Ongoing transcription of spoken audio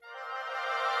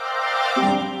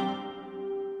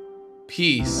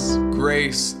Peace,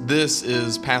 grace. This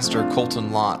is Pastor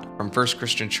Colton Lott from First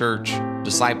Christian Church,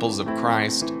 Disciples of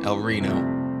Christ, El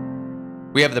Reno.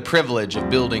 We have the privilege of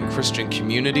building Christian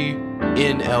community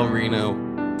in El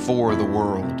Reno for the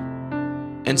world.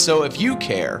 And so if you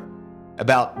care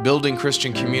about building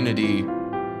Christian community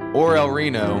or El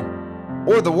Reno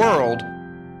or the world,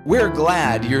 we're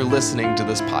glad you're listening to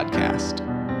this podcast.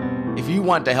 If you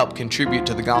want to help contribute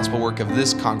to the gospel work of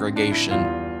this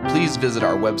congregation, please visit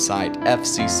our website,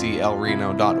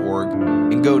 fcclreno.org,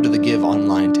 and go to the Give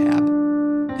Online tab.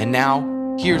 And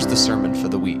now, here's the sermon for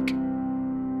the week.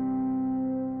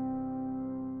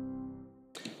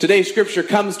 Today's scripture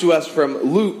comes to us from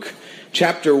Luke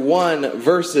chapter 1,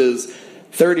 verses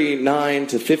 39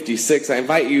 to 56. I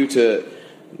invite you to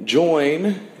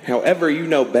join however you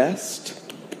know best.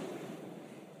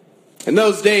 In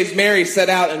those days, Mary set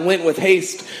out and went with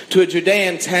haste to a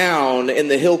Judean town in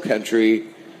the hill country,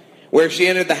 where she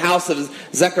entered the house of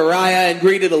Zechariah and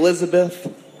greeted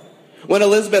Elizabeth. When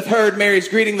Elizabeth heard Mary's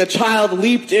greeting, the child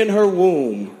leaped in her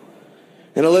womb.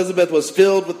 And Elizabeth was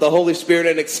filled with the Holy Spirit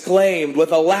and exclaimed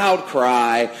with a loud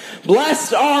cry,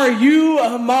 "Blessed are you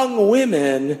among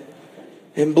women,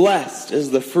 and blessed is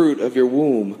the fruit of your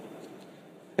womb.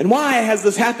 And why has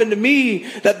this happened to me,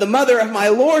 that the mother of my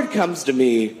Lord comes to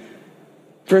me?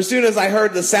 For as soon as I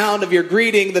heard the sound of your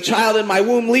greeting, the child in my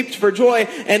womb leaped for joy,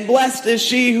 and blessed is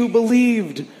she who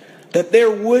believed that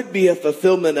there would be a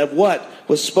fulfillment of what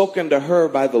was spoken to her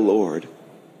by the Lord."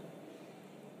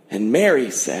 And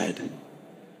Mary said,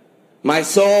 "My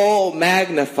soul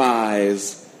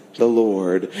magnifies the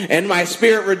Lord, and my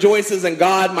spirit rejoices in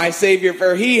God my Savior,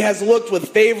 for he has looked with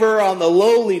favor on the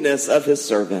lowliness of his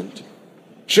servant.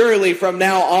 Surely from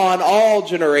now on all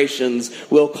generations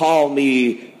will call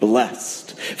me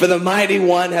blessed. For the Mighty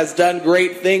One has done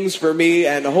great things for me,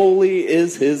 and holy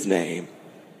is his name.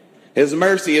 His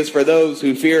mercy is for those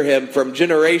who fear him from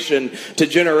generation to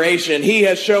generation. He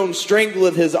has shown strength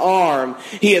with his arm.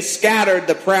 He has scattered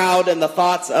the proud in the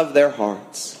thoughts of their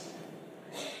hearts.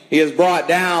 He has brought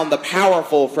down the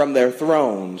powerful from their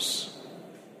thrones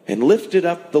and lifted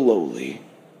up the lowly.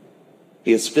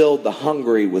 He has filled the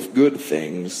hungry with good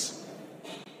things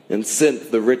and sent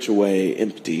the rich away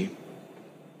empty.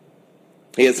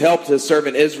 He has helped his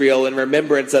servant Israel in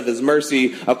remembrance of his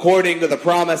mercy, according to the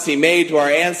promise he made to our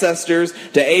ancestors,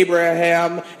 to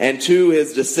Abraham, and to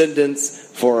his descendants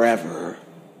forever."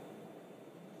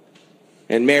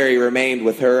 And Mary remained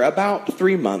with her about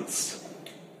 3 months,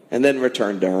 and then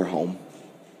returned to her home.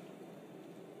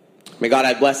 May God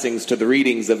add blessings to the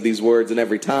readings of these words in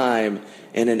every time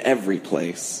and in every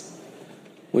place.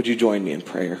 Would you join me in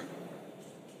prayer?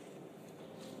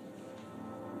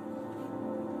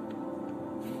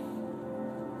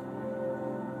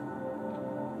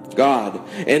 God,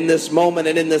 in this moment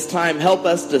and in this time, help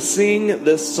us to sing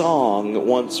this song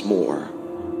once more.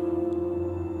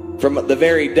 From the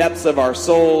very depths of our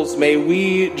souls, may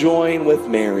we join with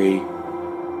Mary,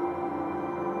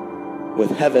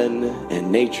 with heaven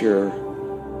and nature,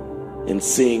 and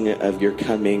sing of your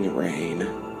coming reign.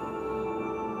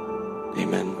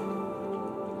 Amen.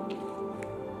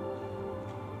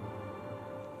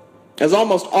 As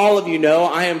almost all of you know,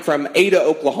 I am from Ada,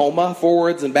 Oklahoma,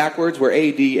 forwards and backwards, we're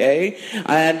ADA,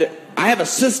 and I have a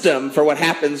system for what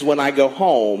happens when I go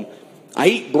home. I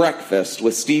eat breakfast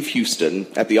with Steve Houston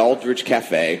at the Aldridge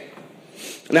Cafe.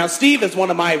 Now, Steve is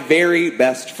one of my very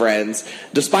best friends,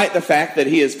 despite the fact that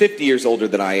he is 50 years older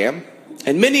than I am.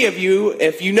 And many of you,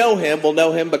 if you know him, will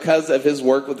know him because of his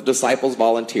work with the Disciples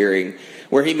Volunteering,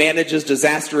 where he manages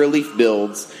disaster relief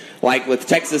builds, like with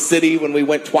Texas City when we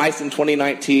went twice in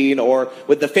 2019, or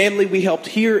with the family we helped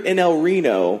here in El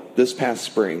Reno this past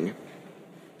spring.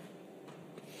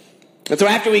 And so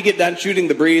after we get done shooting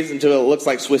the breeze until it looks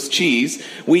like Swiss cheese,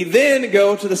 we then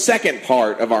go to the second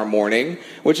part of our morning,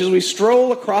 which is we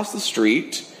stroll across the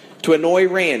street to annoy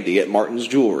Randy at Martin's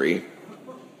Jewelry.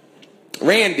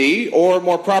 Randy, or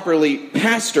more properly,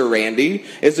 Pastor Randy,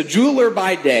 is a jeweler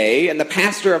by day and the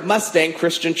pastor of Mustang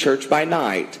Christian Church by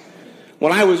night.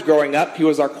 When I was growing up, he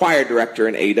was our choir director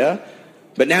in Ada,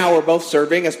 but now we're both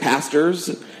serving as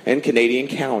pastors in Canadian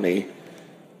County.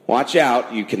 Watch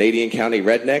out, you Canadian County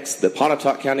rednecks. The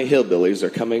Pontotoc County hillbillies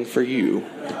are coming for you.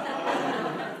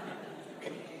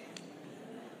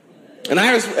 And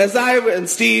as I and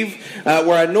Steve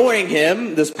were annoying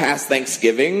him this past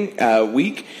Thanksgiving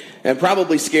week and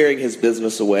probably scaring his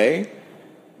business away,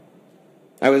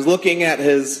 I was looking at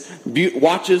his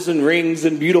watches and rings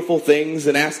and beautiful things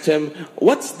and asked him,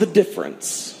 "What's the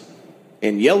difference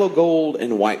in yellow gold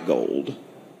and white gold?"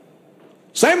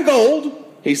 "Same gold,"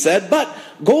 he said, "but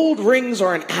gold rings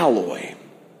are an alloy.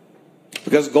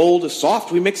 Because gold is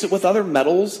soft, we mix it with other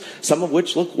metals, some of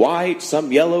which look white,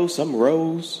 some yellow, some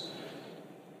rose.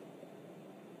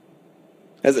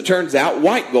 As it turns out,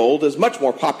 white gold is much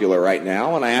more popular right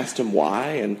now, and I asked him why,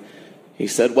 and he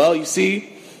said, well, you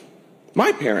see,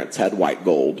 my parents had white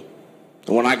gold.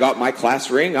 And when I got my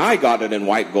class ring, I got it in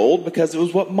white gold because it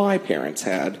was what my parents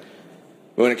had.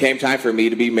 When it came time for me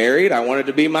to be married, I wanted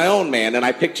to be my own man, and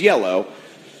I picked yellow.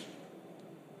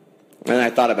 And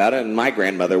I thought about it, and my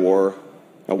grandmother wore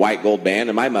a white gold band,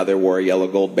 and my mother wore a yellow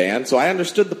gold band, so I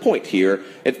understood the point here.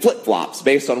 It flip-flops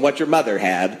based on what your mother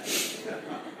had.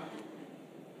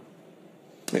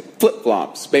 It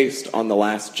flip-flops based on the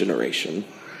last generation.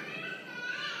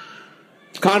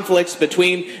 Conflicts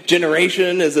between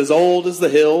generation is as old as the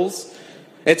hills.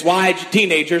 It's why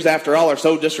teenagers, after all, are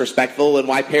so disrespectful and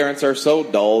why parents are so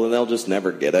dull and they'll just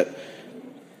never get it.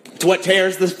 It's what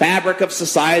tears the fabric of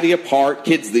society apart,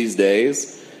 kids these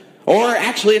days. Or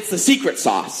actually, it's the secret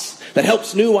sauce that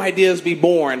helps new ideas be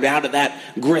born out of that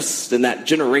grist and that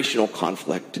generational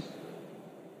conflict.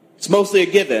 It's mostly a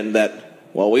given that,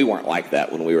 well, we weren't like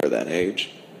that when we were that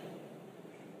age.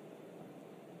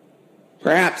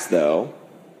 Perhaps, though,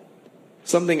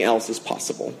 something else is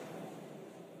possible.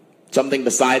 Something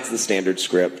besides the standard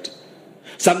script.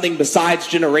 Something besides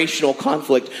generational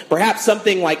conflict. Perhaps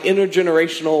something like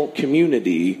intergenerational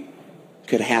community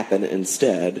could happen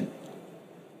instead.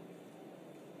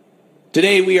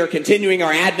 Today we are continuing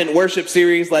our Advent worship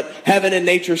series, Let Heaven and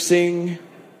Nature Sing.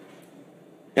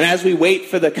 And as we wait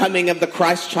for the coming of the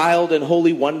Christ child in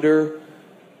holy wonder,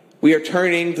 we are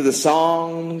turning to the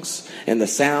songs and the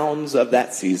sounds of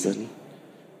that season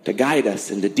to guide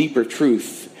us into deeper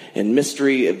truth and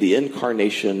mystery of the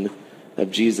incarnation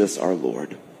of Jesus our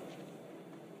Lord.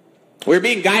 We're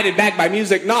being guided back by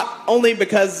music not only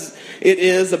because it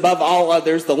is, above all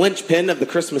others, the linchpin of the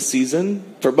Christmas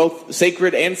season for both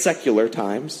sacred and secular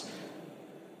times,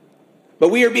 but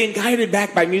we are being guided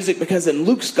back by music because in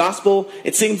Luke's gospel,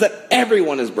 it seems that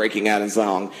everyone is breaking out in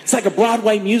song. It's like a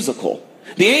Broadway musical.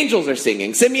 The angels are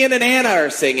singing. Simeon and Anna are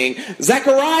singing.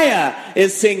 Zechariah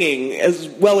is singing as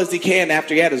well as he can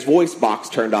after he had his voice box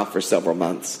turned off for several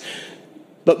months.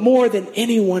 But more than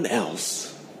anyone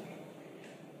else,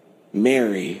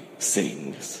 Mary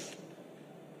sings.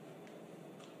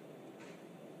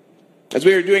 As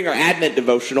we were doing our Advent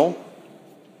devotional,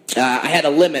 I had a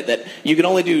limit that you could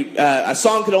only do, a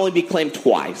song could only be claimed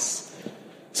twice.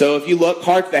 So if you look,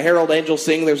 Hark the Herald Angels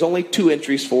Sing, there's only 2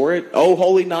 entries for it. Oh,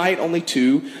 Holy Night, only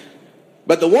 2.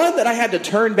 But the one that I had to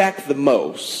turn back the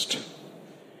most,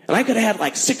 and I could have had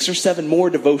like 6 or 7 more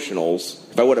devotionals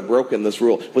if I would have broken this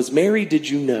rule, was Mary, Did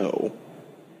You Know?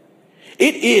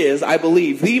 It is, I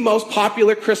believe, the most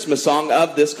popular Christmas song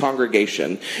of this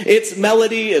congregation. Its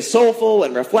melody is soulful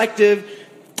and reflective.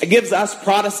 It gives us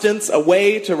Protestants a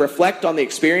way to reflect on the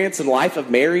experience and life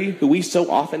of Mary, who we so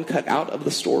often cut out of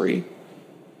the story.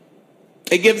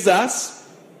 It gives us,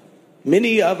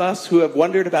 many of us who have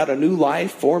wondered about a new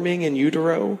life forming in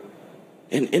utero,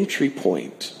 an entry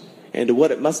point into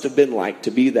what it must have been like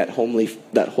to be that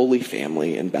holy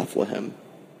family in Bethlehem.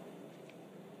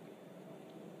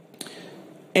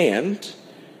 And,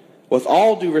 with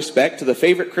all due respect to the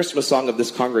favorite Christmas song of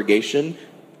this congregation,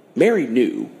 Mary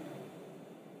knew.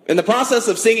 In the process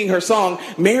of singing her song,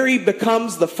 Mary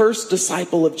becomes the first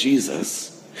disciple of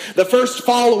Jesus. The first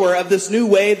follower of this new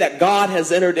way that God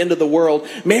has entered into the world.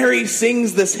 Mary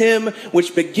sings this hymn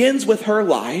which begins with her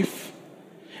life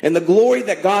and the glory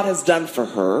that God has done for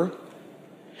her.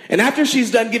 And after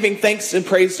she's done giving thanks and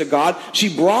praise to God,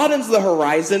 she broadens the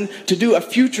horizon to do a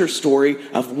future story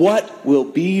of what will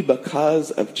be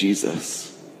because of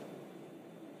Jesus.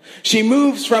 She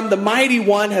moves from the mighty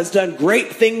one has done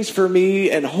great things for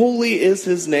me and holy is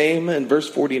his name in verse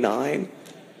 49.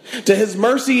 To his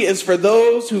mercy is for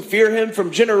those who fear him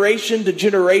from generation to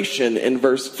generation in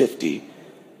verse 50.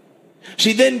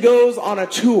 She then goes on a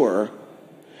tour,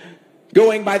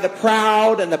 going by the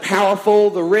proud and the powerful,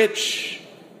 the rich,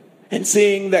 and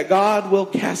seeing that God will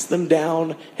cast them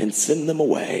down and send them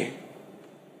away.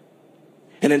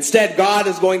 And instead, God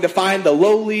is going to find the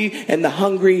lowly and the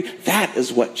hungry. That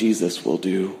is what Jesus will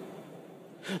do.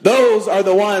 Those are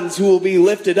the ones who will be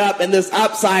lifted up in this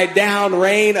upside down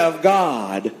reign of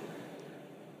God.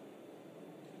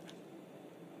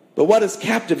 But what is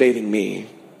captivating me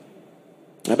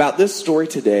about this story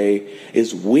today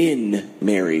is when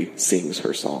Mary sings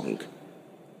her song.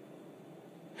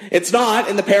 It's not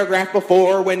in the paragraph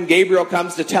before when Gabriel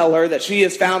comes to tell her that she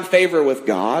has found favor with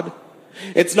God.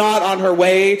 It's not on her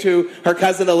way to her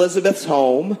cousin Elizabeth's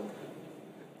home.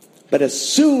 But as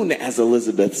soon as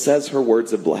Elizabeth says her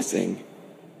words of blessing,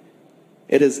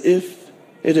 it is as if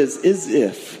it is as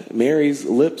if Mary's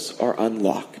lips are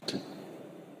unlocked.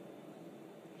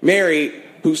 Mary,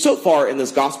 who so far in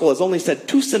this gospel has only said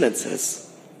 2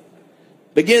 sentences,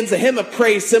 begins a hymn of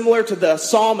praise similar to the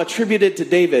psalm attributed to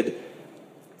David.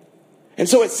 And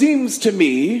so it seems to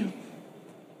me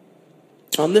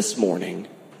on this morning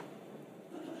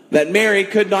that Mary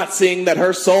could not sing that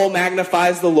her soul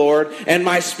magnifies the Lord and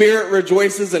my spirit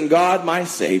rejoices in God my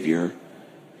Savior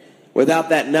without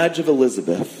that nudge of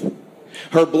Elizabeth.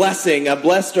 Her blessing,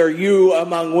 blessed are you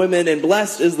among women and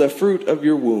blessed is the fruit of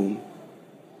your womb.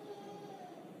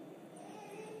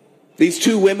 These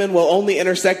 2 women will only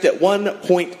intersect at one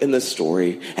point in the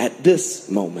story, at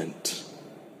this moment.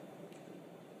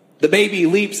 The baby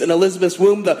leaps in Elizabeth's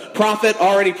womb, the prophet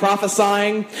already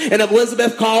prophesying, and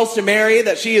Elizabeth calls to Mary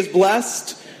that she is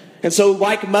blessed. And so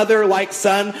like mother, like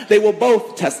son, they will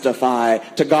both testify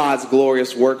to God's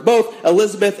glorious work. Both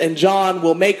Elizabeth and John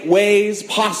will make ways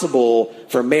possible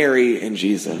for Mary and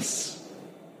Jesus.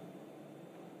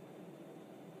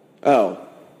 Oh,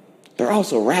 they're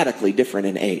also radically different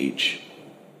in age.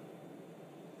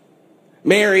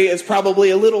 Mary is probably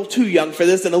a little too young for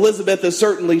this, and Elizabeth is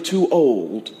certainly too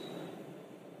old.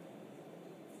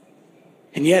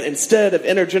 And yet, instead of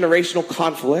intergenerational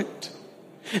conflict,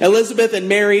 Elizabeth and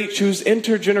Mary choose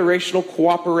intergenerational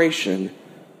cooperation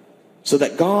so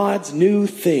that God's new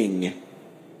thing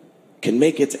can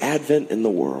make its advent in the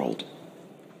world.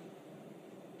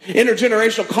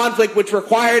 Intergenerational conflict which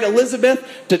required Elizabeth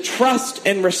to trust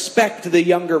and respect the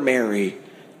younger Mary.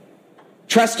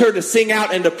 Trust her to sing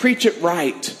out and to preach it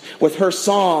right with her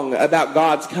song about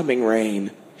God's coming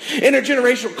reign.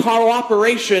 Intergenerational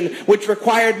cooperation which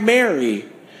required Mary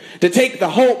to take the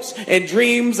hopes and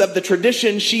dreams of the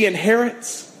tradition she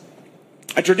inherits,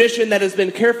 a tradition that has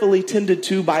been carefully tended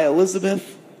to by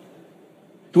Elizabeth,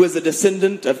 who is a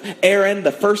descendant of Aaron,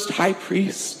 the first high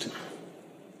priest,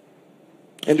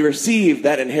 and to receive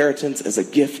that inheritance as a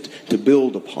gift to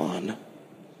build upon.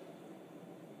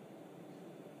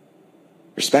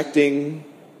 Respecting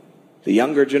the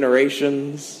younger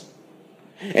generations,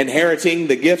 inheriting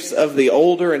the gifts of the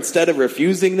older instead of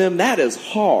refusing them, that is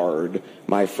hard,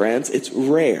 my friends. It's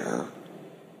rare,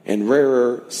 and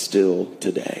rarer still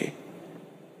today.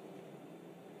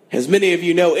 As many of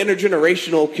you know,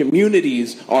 intergenerational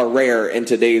communities are rare in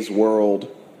today's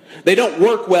world. They don't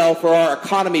work well for our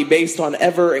economy based on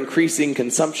ever-increasing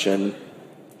consumption.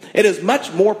 It is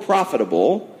much more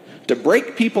profitable to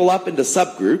break people up into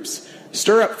subgroups,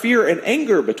 stir up fear and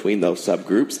anger between those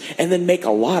subgroups, and then make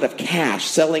a lot of cash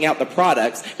selling out the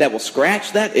products that will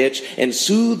scratch that itch and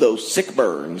soothe those sick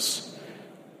burns.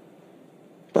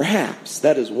 Perhaps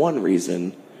that is one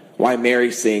reason why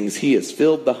Mary sings, "He has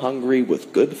filled the hungry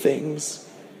with good things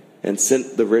and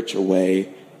sent the rich away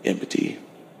empty."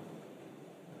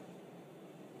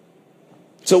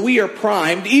 So we are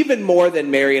primed, even more than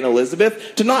Mary and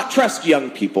Elizabeth, to not trust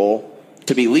young people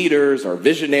to be leaders or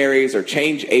visionaries or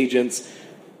change agents,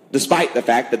 despite the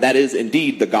fact that that is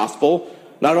indeed the gospel.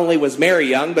 Not only was Mary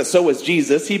young, but so was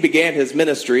Jesus. He began his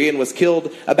ministry and was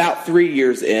killed about 3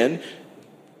 years in.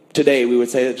 Today, we would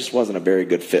say it just wasn't a very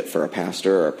good fit for a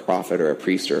pastor or a prophet or a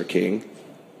priest or a king.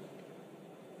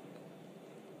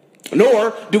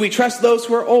 Nor do we trust those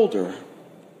who are older,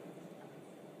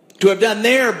 to have done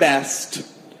their best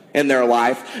in their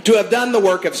life, to have done the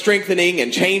work of strengthening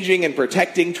and changing and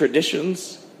protecting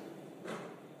traditions.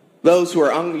 Those who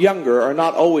are younger are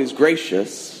not always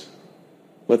gracious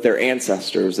with their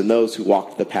ancestors and those who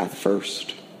walked the path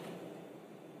first.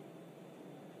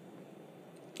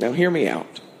 Now hear me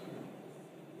out.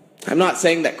 I'm not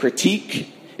saying that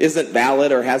critique isn't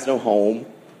valid or has no home.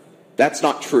 That's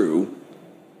not true.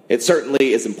 It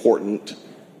certainly is important.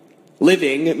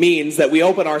 Living means that we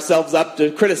open ourselves up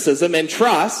to criticism and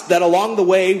trust that along the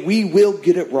way we will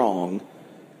get it wrong.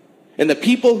 And the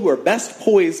people who are best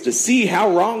poised to see how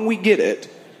wrong we get it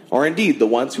are indeed the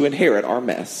ones who inherit our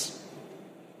mess.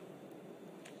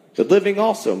 But living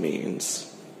also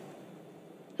means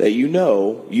that you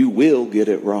know you will get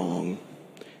it wrong,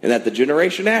 and that the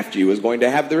generation after you is going to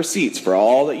have the receipts for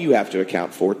all that you have to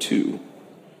account for too.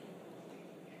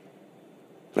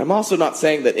 I'm also not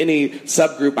saying that any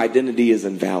subgroup identity is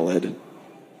invalid.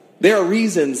 There are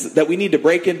reasons that we need to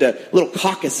break into little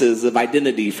caucuses of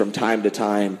identity from time to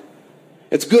time.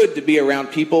 It's good to be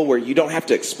around people where you don't have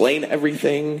to explain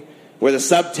everything, where the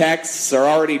subtexts are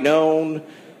already known.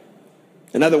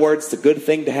 In other words, it's a good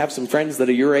thing to have some friends that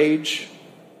are your age.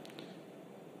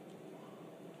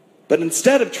 But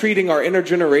instead of treating our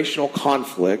intergenerational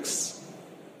conflicts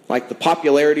like the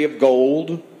popularity of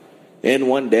gold, in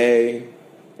one day,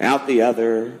 out the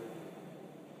other,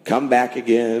 come back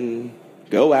again,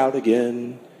 go out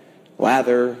again,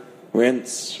 lather,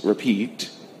 rinse, repeat.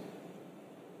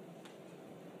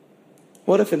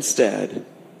 What if instead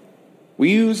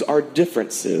we use our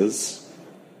differences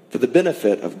for the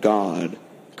benefit of God,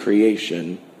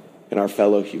 creation, and our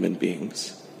fellow human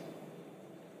beings?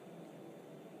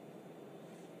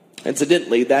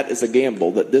 Incidentally, that is a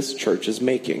gamble that this church is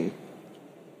making.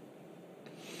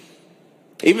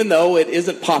 Even though it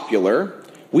isn't popular,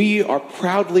 we are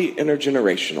proudly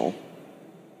intergenerational.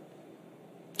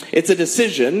 It's a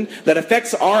decision that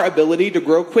affects our ability to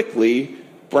grow quickly,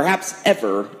 perhaps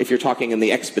ever, if you're talking in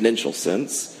the exponential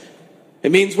sense.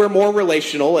 It means we're more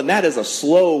relational, and that is a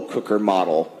slow cooker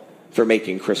model for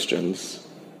making Christians.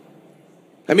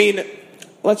 I mean,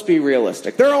 let's be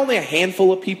realistic. There are only a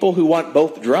handful of people who want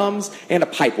both drums and a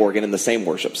pipe organ in the same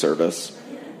worship service.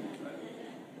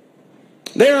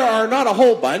 There are not a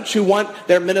whole bunch who want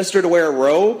their minister to wear a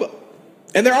robe.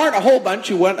 And there aren't a whole bunch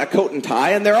who want a coat and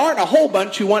tie. And there aren't a whole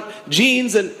bunch who want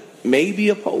jeans and maybe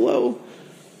a polo.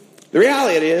 The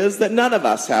reality is that none of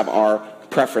us have our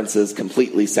preferences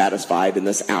completely satisfied in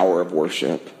this hour of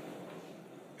worship.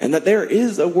 And that there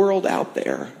is a world out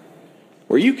there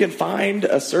where you can find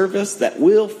a service that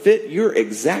will fit your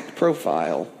exact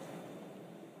profile.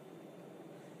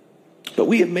 But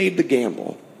we have made the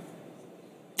gamble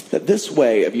that this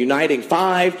way of uniting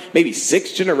 5, maybe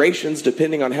 6 generations,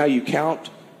 depending on how you count,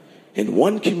 in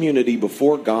one community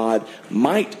before God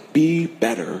might be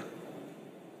better.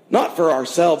 Not for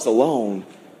ourselves alone,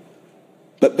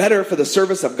 but better for the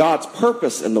service of God's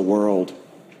purpose in the world.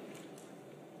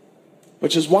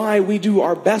 Which is why we do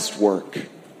our best work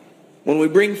when we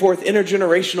bring forth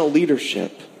intergenerational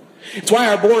leadership. It's why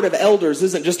our board of elders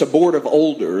isn't just a board of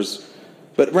olders,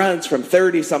 but runs from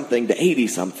 30-something to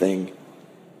 80-something.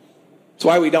 It's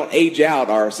why we don't age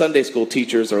out our Sunday school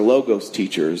teachers or Logos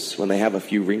teachers when they have a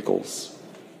few wrinkles.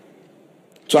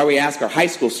 It's why we ask our high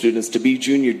school students to be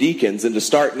junior deacons and to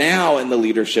start now in the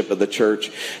leadership of the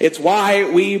church. It's why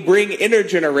we bring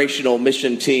intergenerational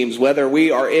mission teams, whether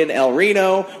we are in El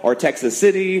Reno or Texas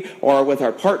City or with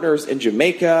our partners in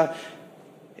Jamaica.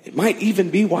 It might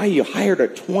even be why you hired a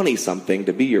 20-something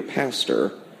to be your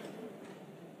pastor.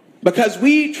 Because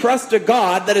we trust a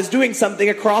God that is doing something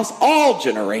across all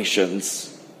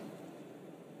generations.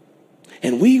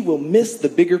 And we will miss the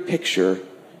bigger picture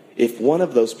if one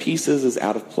of those pieces is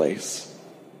out of place.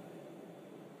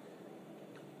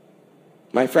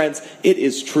 My friends, it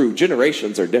is true.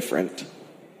 Generations are different.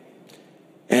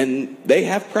 And they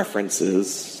have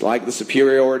preferences, like the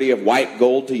superiority of white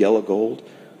gold to yellow gold.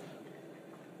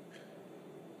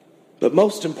 But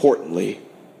most importantly,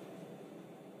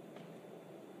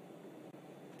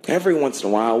 every once in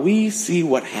a while, we see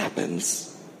what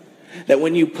happens. That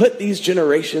when you put these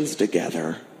generations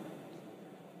together,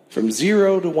 from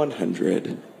 0 to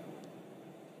 100,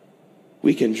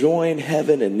 we can join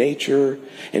heaven and nature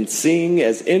and sing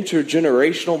as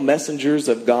intergenerational messengers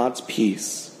of God's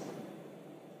peace.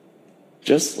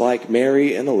 Just like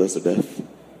Mary and Elizabeth,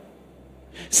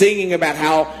 singing about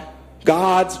how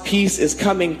God's peace is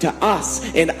coming to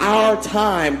us in our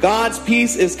time. God's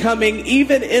peace is coming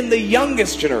even in the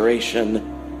youngest generation,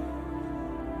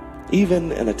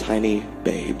 even in a tiny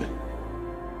babe.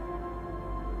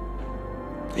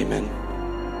 Amen.